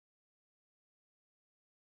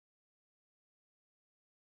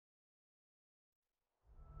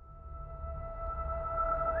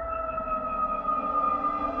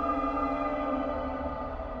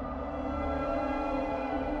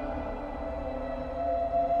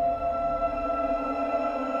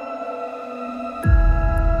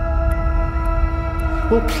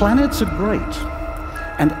Well, planets are great,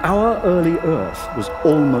 and our early Earth was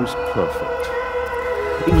almost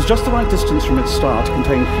perfect. It was just the right distance from its star to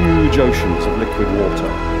contain huge oceans of liquid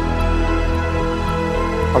water.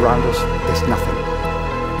 Around us, there's nothing.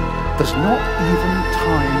 There's not even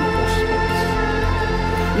time or space.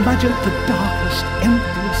 Imagine the darkest,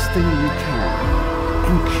 emptiest thing you can,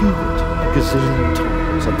 and cube it a gazillion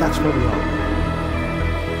times, and that's where we are.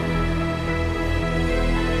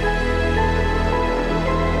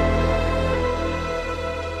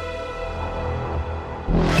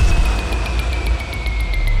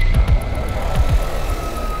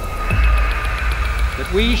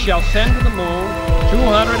 We shall send to the moon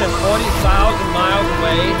 240,000 miles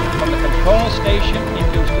away from the control station in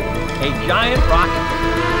Houston, a giant rocket.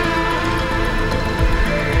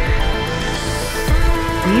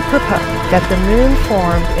 We propose that the moon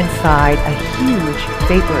formed inside a huge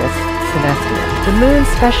vaporous synestia. The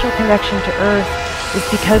moon's special connection to Earth is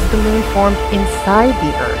because the moon formed inside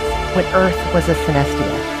the Earth when Earth was a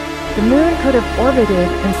synestia. The moon could have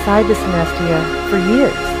orbited inside the synestia for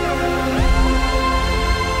years.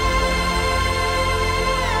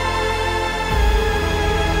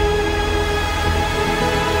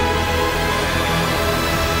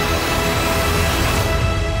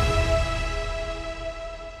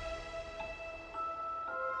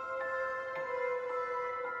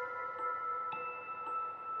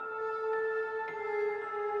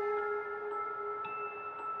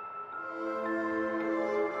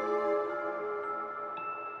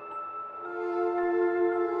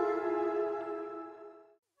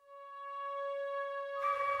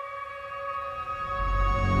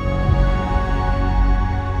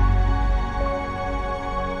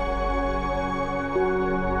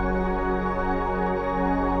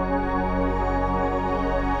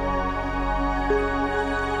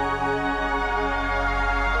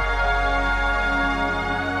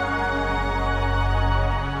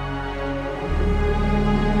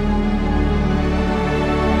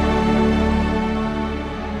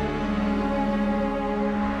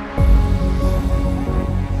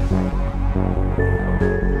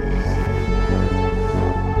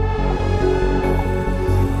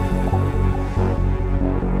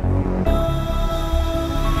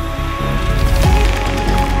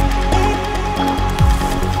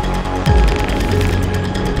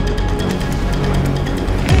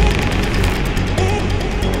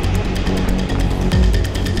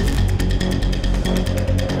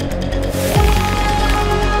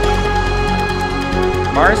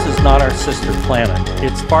 Mars is not our sister planet.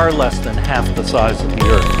 It's far less than half the size of the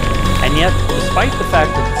Earth. And yet, despite the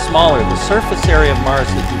fact that it's smaller, the surface area of Mars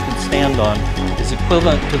that you can stand on is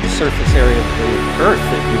equivalent to the surface area of the Earth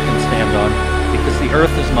that you can stand on, because the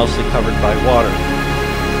Earth is mostly covered by water.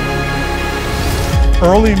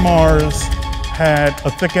 Early Mars had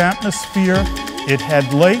a thick atmosphere, it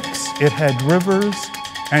had lakes, it had rivers,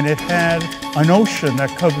 and it had an ocean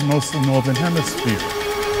that covered most of the northern hemisphere.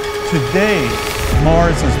 Today,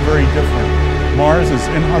 Mars is very different. Mars is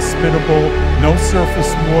inhospitable, no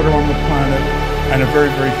surface water on the planet, and a very,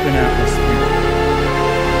 very thin atmosphere.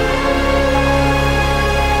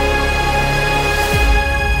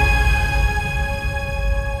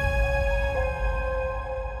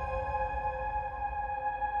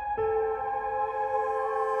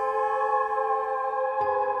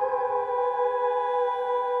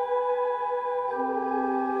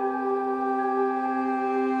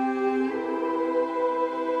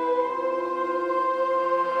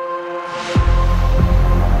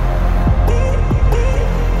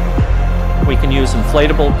 We can use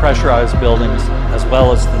inflatable pressurized buildings as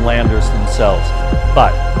well as the landers themselves.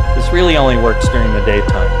 But this really only works during the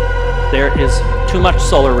daytime. There is too much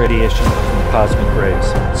solar radiation from the cosmic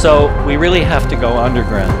rays. So we really have to go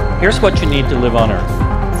underground. Here's what you need to live on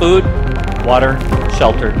Earth: food, water,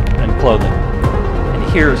 shelter, and clothing.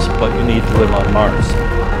 And here's what you need to live on Mars: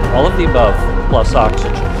 all of the above plus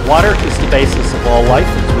oxygen. Water is the basis of all life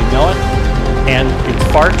as we know it, and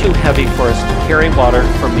it's far too heavy for us to carry water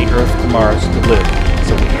from the Earth to Mars to live.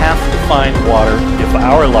 So we have to find water if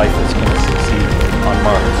our life is going to succeed on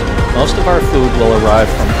Mars. Most of our food will arrive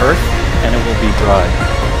from Earth, and it will be dry.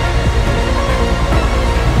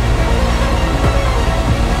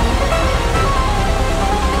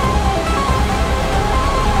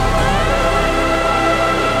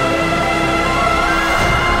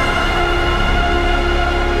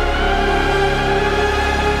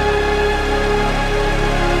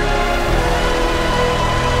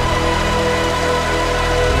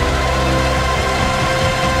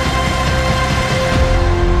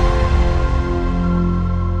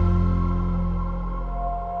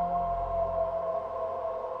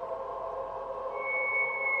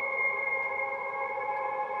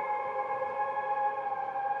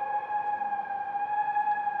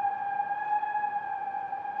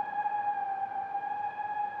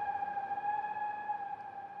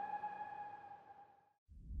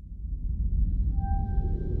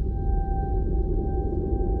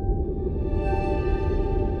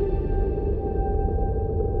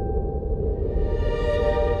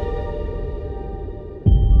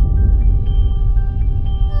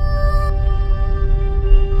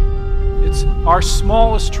 our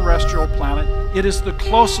smallest terrestrial planet. It is the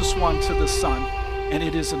closest one to the Sun, and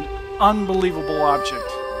it is an unbelievable object.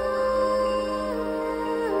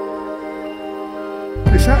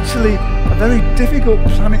 It's actually a very difficult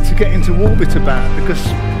planet to get into orbit about, because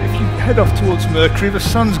if you head off towards Mercury, the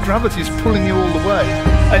Sun's gravity is pulling you all the way,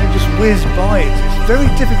 and you just whiz by it. It's very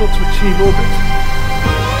difficult to achieve orbit.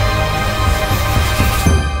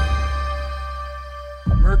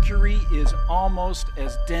 Mercury is almost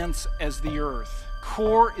as dense as the Earth.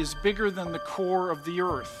 Core is bigger than the core of the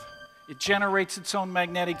Earth. It generates its own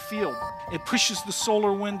magnetic field. It pushes the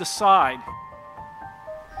solar wind aside.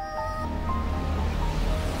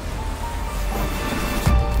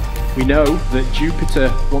 We know that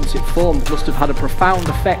Jupiter, once it formed, must have had a profound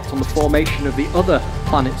effect on the formation of the other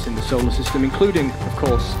planets in the solar system, including, of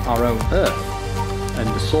course, our own Earth and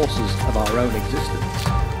the sources of our own existence.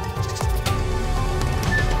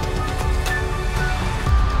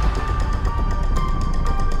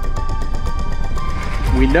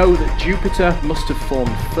 We know that Jupiter must have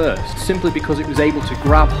formed first, simply because it was able to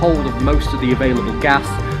grab hold of most of the available gas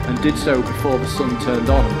and did so before the Sun turned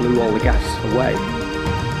on and blew all the gas away.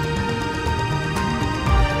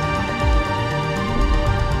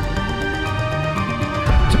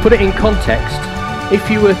 To put it in context, if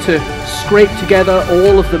you were to scrape together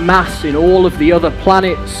all of the mass in all of the other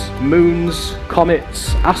planets, moons,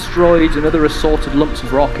 comets, asteroids and other assorted lumps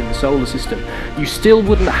of rock in the solar system, you still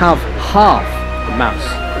wouldn't have half the mass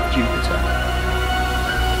of Jupiter.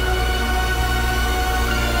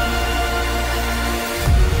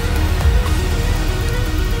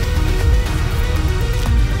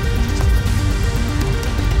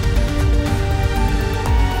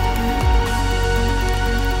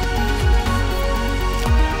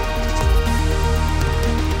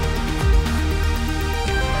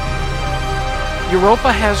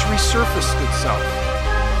 Europa has resurfaced itself.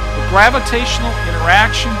 The gravitational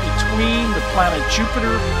interaction between the planet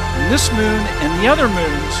Jupiter and this moon and the other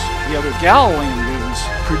moons, the other Galilean moons,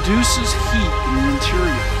 produces heat in the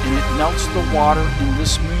interior, and it melts the water in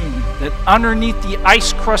this moon. That underneath the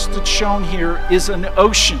ice crust that's shown here is an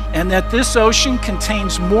ocean, and that this ocean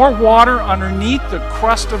contains more water underneath the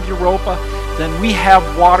crust of Europa than we have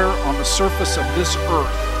water on the surface of this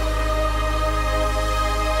Earth.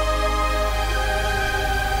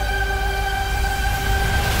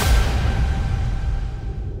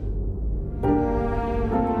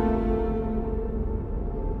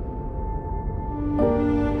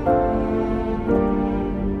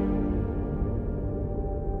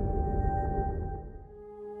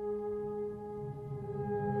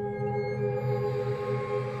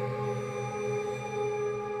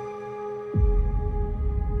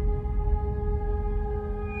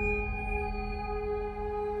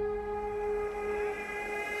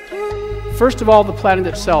 First of all, the planet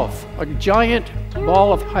itself, a giant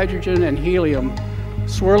ball of hydrogen and helium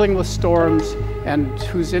swirling with storms and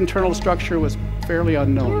whose internal structure was fairly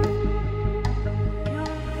unknown.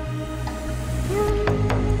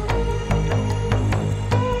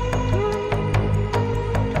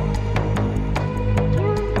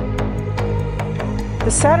 The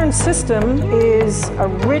Saturn system is a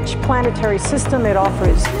rich planetary system. It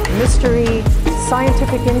offers mystery,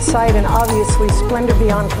 scientific insight, and obviously splendor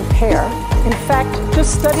beyond compare. In fact,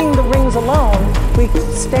 just studying the rings alone, we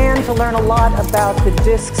stand to learn a lot about the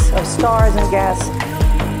disks of stars and gas.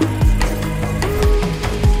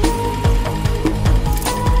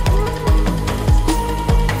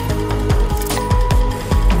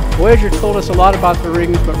 Voyager told us a lot about the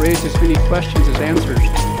rings, but raised as many questions as answers.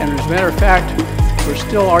 And as a matter of fact, we're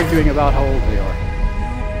still arguing about how old they are.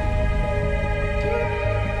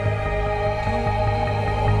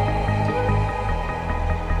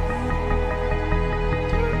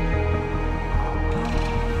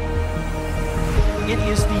 It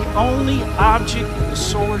is the only object in the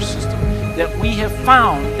solar system that we have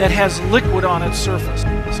found that has liquid on its surface.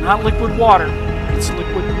 It's not liquid water, it's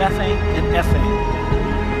liquid methane and ethane.